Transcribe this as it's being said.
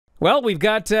Well, we've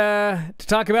got to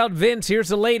talk about Vince. Here's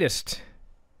the latest.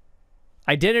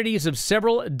 Identities of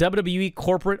several WWE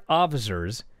corporate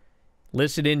officers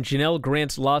listed in Janelle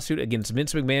Grant's lawsuit against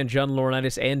Vince McMahon, John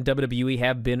Laurinaitis, and WWE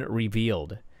have been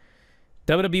revealed.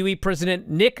 WWE President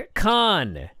Nick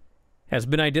Khan has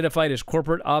been identified as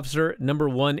corporate officer number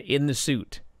 1 in the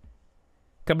suit.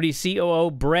 Company COO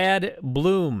Brad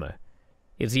Bloom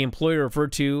is the employer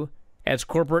referred to as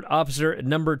corporate officer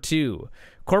number 2.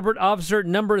 Corporate officer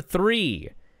number 3,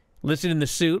 listed in the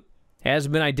suit, has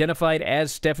been identified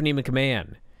as Stephanie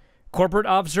McMahon. Corporate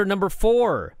officer number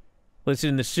 4, listed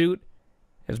in the suit,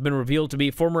 has been revealed to be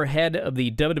former head of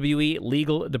the WWE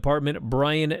legal department,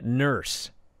 Bryan Nurse.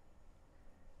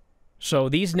 So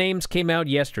these names came out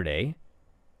yesterday,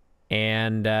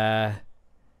 and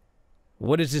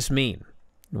what does this mean?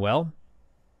 Well,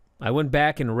 I went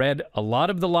back and read a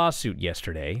lot of the lawsuit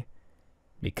yesterday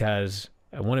because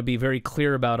I want to be very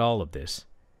clear about all of this.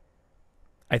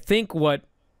 I think what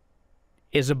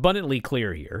is abundantly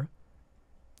clear here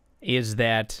is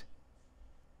that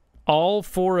all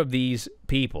 4 of these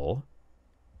people,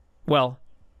 well,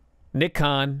 Nick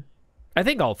Khan, I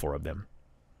think all 4 of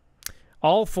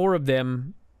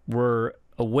them were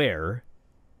aware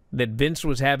that Vince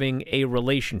was having a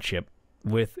relationship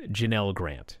with Janelle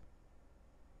Grant.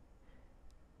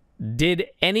 Did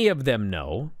any of them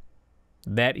know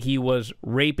that he was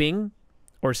raping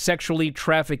or sexually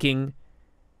trafficking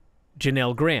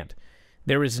Janelle Grant?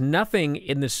 There is nothing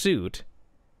in the suit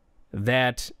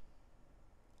that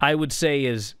I would say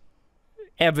is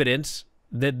evidence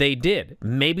that they did.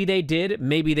 Maybe they did,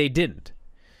 maybe they didn't.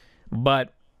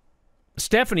 But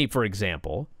Stephanie, for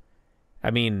example, I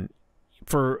mean,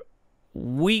 for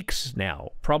weeks now,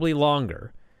 probably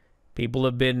longer, people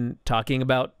have been talking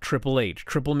about Triple H.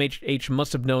 Triple H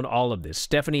must have known all of this.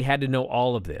 Stephanie had to know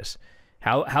all of this.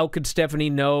 How could Stephanie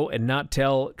know and not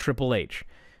tell Triple H?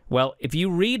 Well, if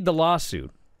you read the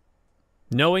lawsuit,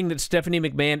 knowing that Stephanie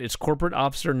McMahon is corporate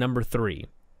officer number 3,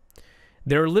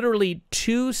 there are literally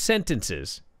 2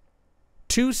 sentences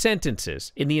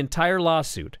in the entire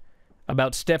lawsuit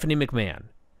about Stephanie McMahon.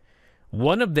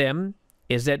 One of them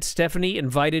is that Stephanie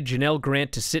invited Janelle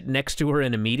Grant to sit next to her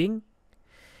in a meeting,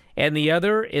 and the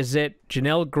other is that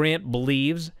Janelle Grant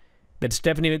believes that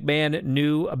Stephanie McMahon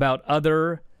knew about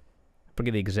other, I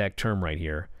forget the exact term right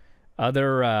here,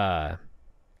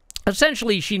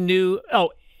 essentially she knew,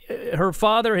 her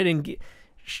father had,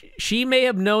 she may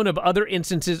have known of other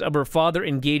instances of her father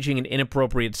engaging in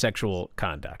inappropriate sexual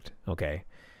conduct, okay?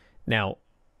 Now,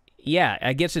 yeah,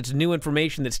 I guess it's new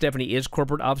information that Stephanie is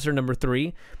corporate officer number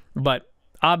 3, but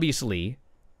obviously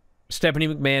Stephanie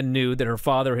McMahon knew that her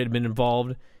father had been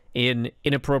involved in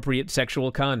inappropriate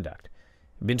sexual conduct.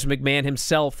 Vince McMahon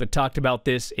himself had talked about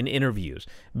this in interviews.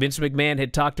 Vince McMahon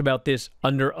had talked about this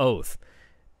under oath.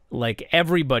 Like,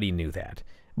 everybody knew that.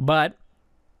 But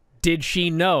did she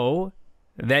know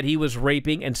that he was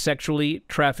raping and sexually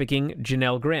trafficking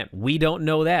Janelle Grant? We don't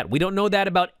know that. We don't know that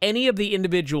about any of the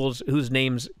individuals whose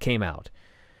names came out.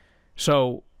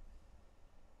 So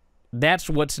that's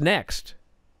what's next.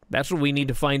 That's what we need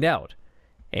to find out.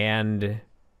 And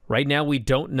right now, we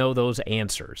don't know those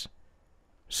answers.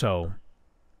 So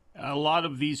a lot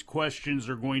of these questions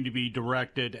are going to be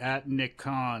directed at Nick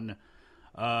Khan.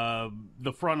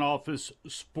 The Front Office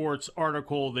Sports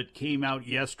article that came out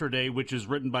yesterday, which is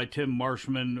written by Tim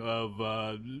Marshman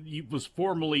was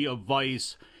formerly of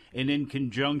Vice, and in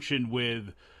conjunction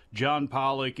with John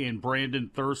Pollock and Brandon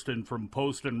Thurston from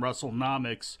Post and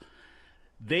WrestleNomics,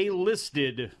 they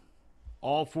listed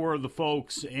all 4 of the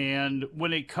folks. And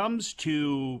when it comes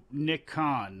to Nick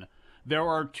Khan, there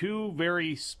are 2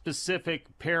 very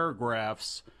specific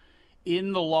paragraphs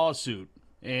in the lawsuit,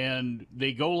 and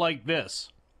they go like this.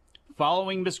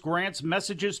 Following Miss Grant's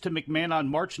messages to McMahon on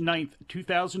March 9th,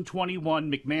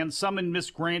 2021, McMahon summoned Miss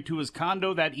Grant to his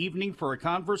condo that evening for a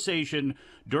conversation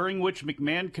during which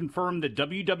McMahon confirmed that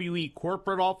WWE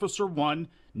Corporate Officer 1,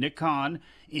 Nick Khan,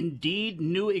 indeed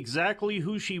knew exactly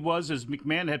who she was, as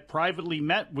McMahon had privately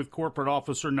met with Corporate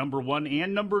Officer number 1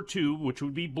 and number 2, which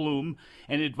would be Bloom,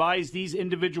 and advised these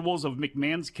individuals of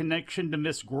McMahon's connection to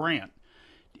Miss Grant.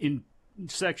 In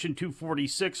Section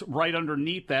 246, right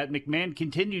underneath that, McMahon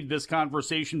continued this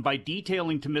conversation by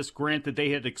detailing to Miss Grant that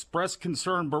they had expressed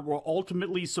concern but were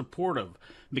ultimately supportive.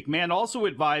 McMahon also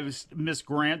advised Miss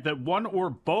Grant that one or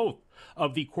both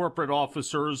of the corporate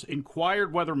officers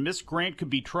inquired whether Miss Grant could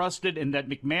be trusted, and that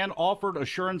McMahon offered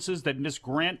assurances that Miss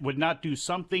Grant would not do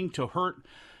something to hurt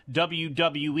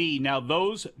WWE. Now,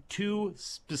 those 2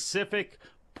 specific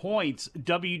points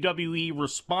WWE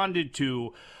responded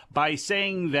to by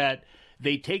saying that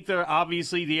They take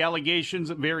obviously the allegations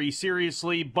very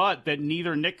seriously, but that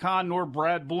neither Nick Khan nor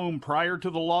Brad Bloom, prior to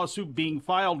the lawsuit being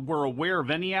filed, were aware of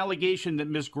any allegation that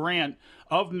Miss Grant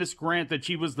that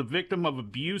she was the victim of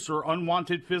abuse or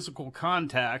unwanted physical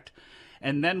contact,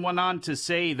 and then went on to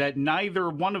say that neither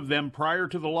one of them, prior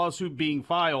to the lawsuit being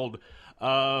filed,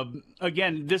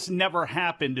 again, this never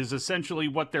happened, is essentially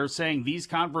what they're saying. These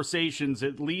conversations,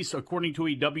 at least according to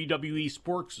a WWE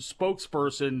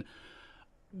spokesperson,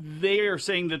 they are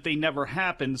saying that they never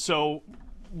happened. So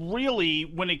really,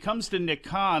 when it comes to Nick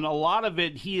Khan, a lot of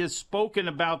it, he has spoken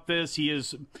about this.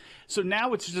 So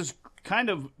now it's just kind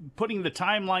of putting the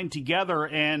timeline together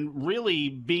and really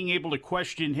being able to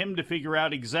question him to figure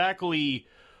out exactly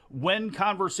when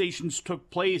conversations took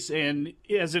place. And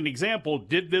as an example,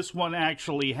 did this one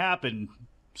actually happen?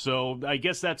 So I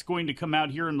guess that's going to come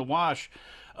out here in the wash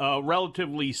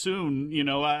relatively soon. You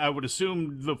know, I would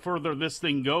assume the further this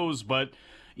thing goes, but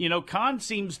you know, Khan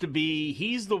seems to be,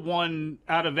 he's the one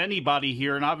out of anybody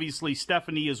here, and obviously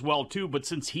Stephanie as well too, but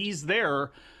since he's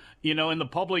there, you know, in the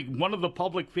public, one of the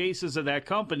public faces of that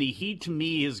company, he to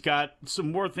me has got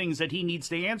some more things that he needs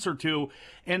to answer to,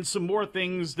 and some more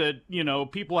things that, you know,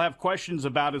 people have questions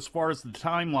about as far as the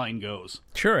timeline goes.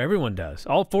 Sure, everyone does.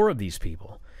 All four of these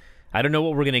people. I don't know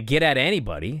what we're going to get at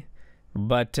anybody,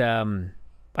 but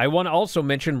I want to also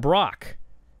mention Brock,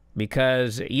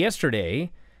 because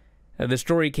yesterday the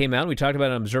story came out, we talked about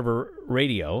it on Observer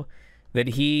Radio, that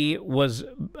he was,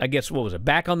 I guess, what was it,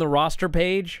 back on the roster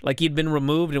page? Like he'd been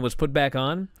removed and was put back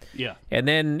on? Yeah. And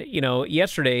then, you know,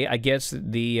 yesterday, I guess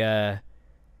it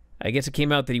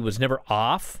came out that he was never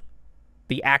off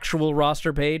the actual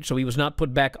roster page, so he was not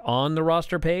put back on the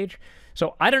roster page.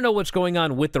 So I don't know what's going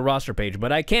on with the roster page,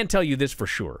 but I can tell you this for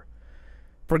sure.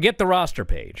 Forget the roster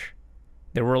page.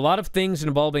 There were a lot of things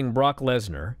involving Brock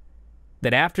Lesnar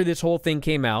that after this whole thing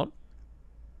came out,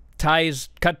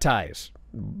 cut ties.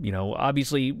 You know,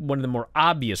 obviously one of the more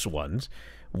obvious ones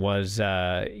was,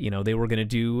 you know, they were going to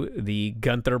do the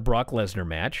Gunther-Brock Lesnar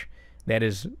match. That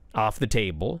is off the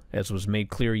table, as was made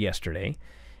clear yesterday.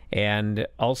 And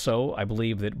also, I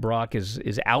believe that Brock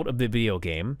is out of the video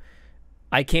game.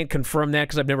 I can't confirm that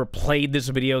because I've never played this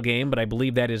video game, but I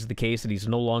believe that is the case, that he's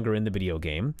no longer in the video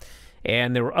game.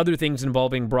 And there were other things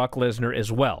involving Brock Lesnar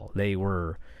as well. They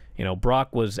were, you know,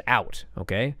 Brock was out,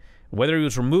 okay? Whether he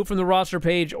was removed from the roster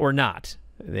page or not,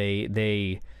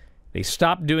 they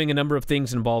stopped doing a number of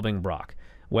things involving Brock.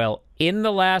 Well, in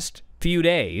the last few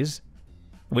days,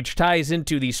 which ties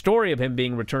into the story of him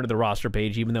being returned to the roster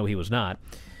page, even though he was not,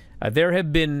 there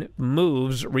have been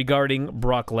moves regarding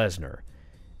Brock Lesnar,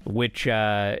 which,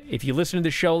 if you listened to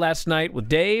the show last night with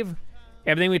Dave,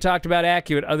 everything we talked about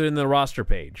accurate other than the roster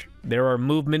page. There are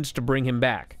movements to bring him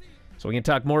back. So we can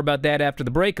talk more about that after the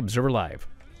break. Observer Live.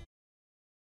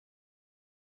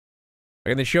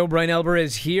 In the show, Bryan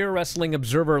Alvarez here, Wrestling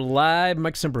Observer Live.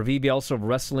 Mike Sempervive, also of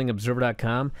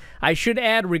WrestlingObserver.com. I should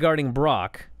add regarding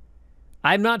Brock,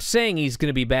 I'm not saying he's going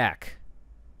to be back.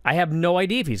 I have no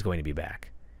idea if he's going to be back.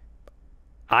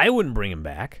 I wouldn't bring him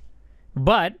back.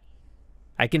 But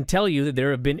I can tell you that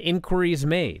there have been inquiries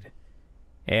made.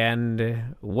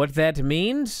 And what that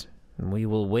means, we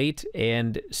will wait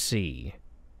and see.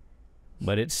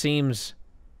 But it seems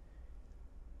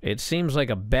like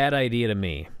a bad idea to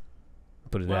me.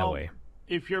 Put it that way.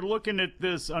 If you're looking at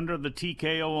this under the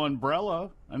TKO umbrella,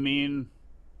 I mean,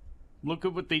 look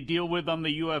at what they deal with on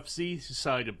the UFC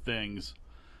side of things.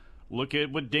 Look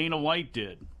at what Dana White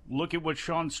did. Look at what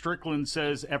Sean Strickland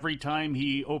says every time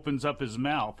he opens up his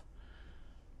mouth.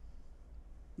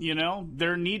 You know,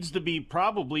 there needs to be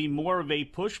probably more of a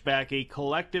pushback, a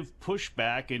collective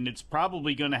pushback, and it's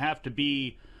probably going to have to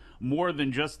be more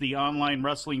than just the online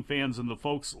wrestling fans and the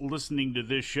folks listening to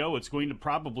this show. It's going to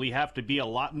probably have to be a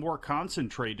lot more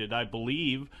concentrated, I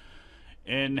believe,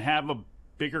 and have a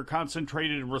bigger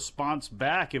concentrated response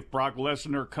back if Brock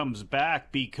Lesnar comes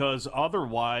back, because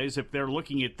otherwise, if they're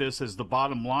looking at this as the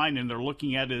bottom line and they're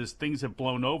looking at it as things have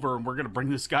blown over and we're going to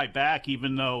bring this guy back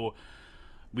even though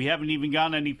we haven't even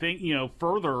gone anything, you know,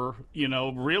 further, you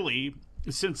know, really,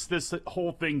 since this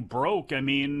whole thing broke. I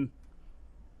mean,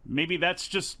 maybe that's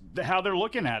just how they're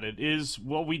looking at it, is,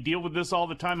 well, we deal with this all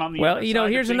the time on the other you know,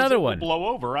 side here's of things another that will one. blow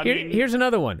over. Here's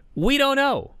another one. We don't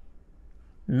know.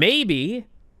 Maybe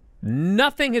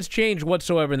nothing has changed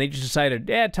whatsoever, and they just decided,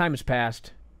 time has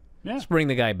passed. Yeah. Let's bring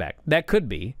the guy back. That could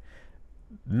be.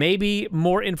 Maybe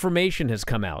more information has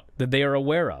come out that they are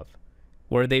aware of,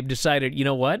 where they've decided, you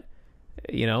know what?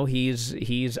 You know,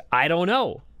 he's I don't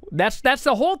know. That's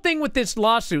the whole thing with this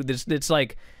lawsuit. It's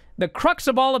like the crux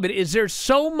of all of it is there's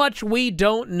so much we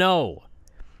don't know.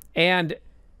 And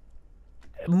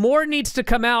more needs to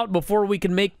come out before we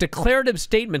can make declarative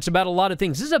statements about a lot of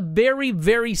things. This is a very,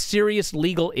 very serious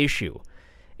legal issue.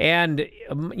 And,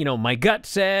 my gut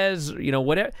says,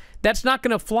 whatever. That's not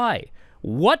going to fly.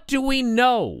 What do we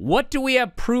know? What do we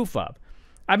have proof of?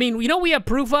 I mean, we have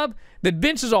proof of that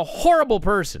Vince is a horrible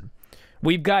person.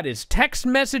 We've got his text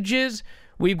messages.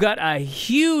 We've got a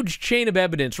huge chain of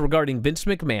evidence regarding Vince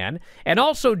McMahon and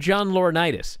also John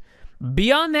Laurinaitis.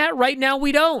 Beyond that, right now,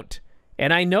 we don't.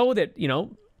 And I know that,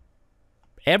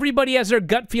 everybody has their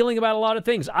gut feeling about a lot of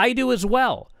things. I do as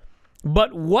well.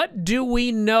 But what do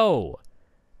we know?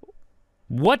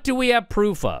 What do we have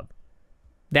proof of?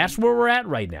 That's where we're at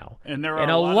right now. And there are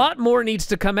a lot more needs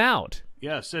to come out.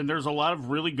 Yes, and there's a lot of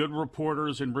really good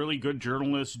reporters and really good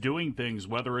journalists doing things,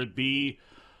 whether it be,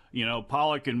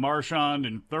 Pollock and Marchand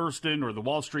and Thurston or the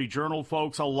Wall Street Journal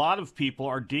folks. A lot of people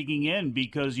are digging in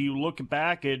because you look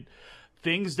back at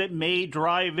things that may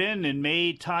drive in and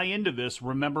may tie into this.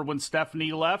 Remember when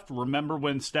Stephanie left? Remember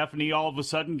when Stephanie all of a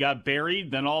sudden got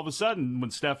buried? Then all of a sudden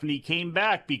when Stephanie came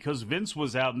back because Vince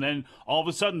was out, and then all of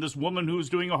a sudden this woman who was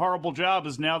doing a horrible job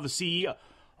is now the CEO.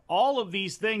 All of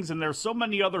these things, and there's so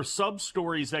many other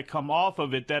sub-stories that come off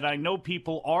of it that I know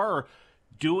people are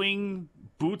doing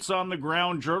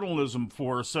boots-on-the-ground journalism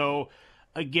for. So,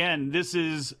 again, this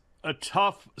is a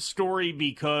tough story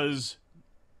because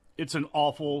it's an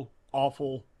awful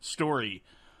story.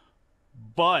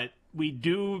 But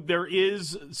there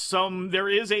is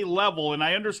a level, and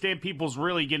I understand people's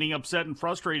really getting upset and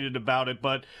frustrated about it,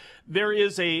 but there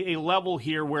is a level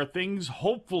here where things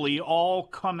hopefully all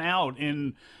come out.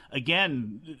 And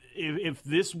again, if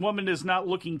this woman is not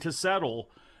looking to settle,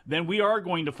 then we are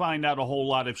going to find out a whole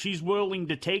lot. If she's willing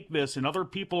to take this and other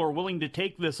people are willing to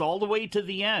take this all the way to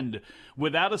the end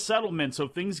without a settlement so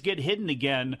things get hidden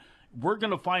again, we're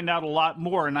going to find out a lot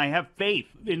more. And I have faith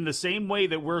in the same way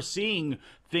that we're seeing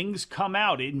things come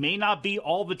out. It may not be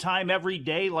all the time every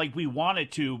day like we want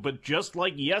it to, but just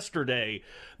like yesterday,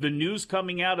 the news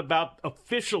coming out about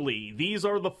officially, these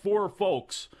are the 4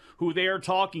 folks who they are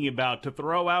talking about, to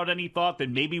throw out any thought that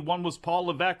maybe one was Paul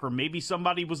Levesque or maybe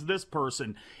somebody was this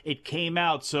person. It came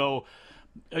out. So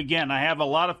again, I have a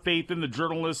lot of faith in the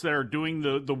journalists that are doing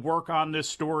the work on this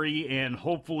story, and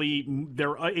hopefully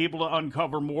they're able to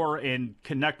uncover more and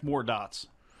connect more dots.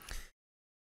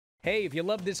 Hey, if you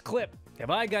love this clip,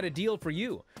 have I got a deal for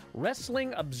you?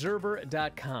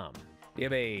 WrestlingObserver.com. Do you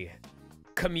have a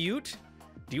commute?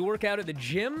 Do you work out at the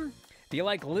gym? Do you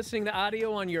like listening to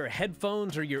audio on your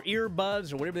headphones or your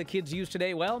earbuds or whatever the kids use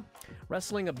today? Well,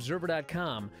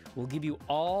 WrestlingObserver.com will give you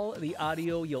all the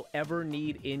audio you'll ever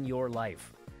need in your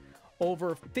life.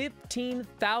 Over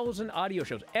 15,000 audio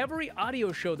shows. Every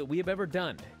audio show that we have ever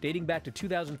done, dating back to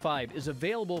 2005, is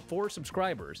available for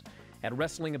subscribers at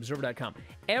WrestlingObserver.com.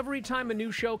 Every time a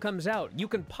new show comes out, you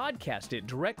can podcast it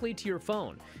directly to your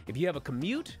phone. If you have a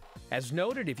commute, as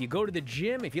noted, if you go to the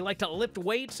gym, if you like to lift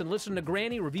weights and listen to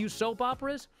Granny review soap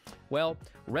operas, well,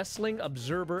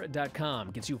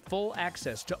 WrestlingObserver.com gets you full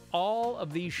access to all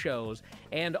of these shows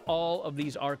and all of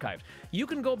these archives. You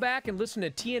can go back and listen to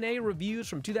TNA reviews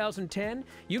from 2010.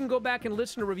 You can go back and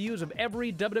listen to reviews of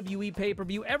every WWE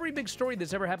pay-per-view, every big story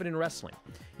that's ever happened in wrestling.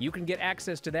 You can get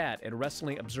access to that at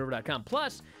WrestlingObserver.com.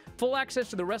 Plus, full access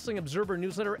to the Wrestling Observer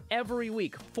newsletter every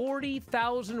week.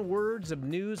 40,000 words of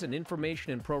news and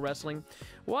information in pro wrestling.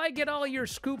 Why get all your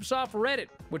scoops off Reddit,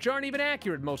 which aren't even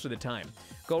accurate most of the time?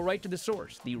 Go right to the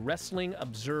source, the Wrestling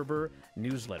Observer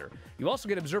newsletter. You also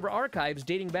get Observer archives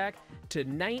dating back to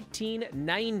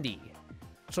 1990.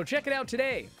 So check it out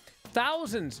today.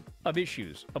 Thousands of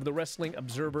issues of the Wrestling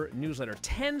Observer newsletter.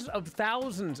 Tens of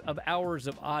thousands of hours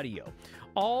of audio.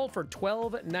 All for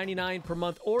 $12.99 per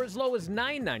month or as low as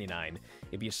 $9.99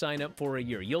 if you sign up for a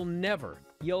year. You'll never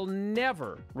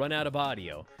run out of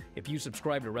audio if you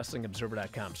subscribe to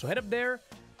WrestlingObserver.com. So head up there,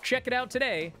 check it out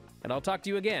today, and I'll talk to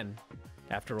you again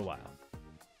after a while.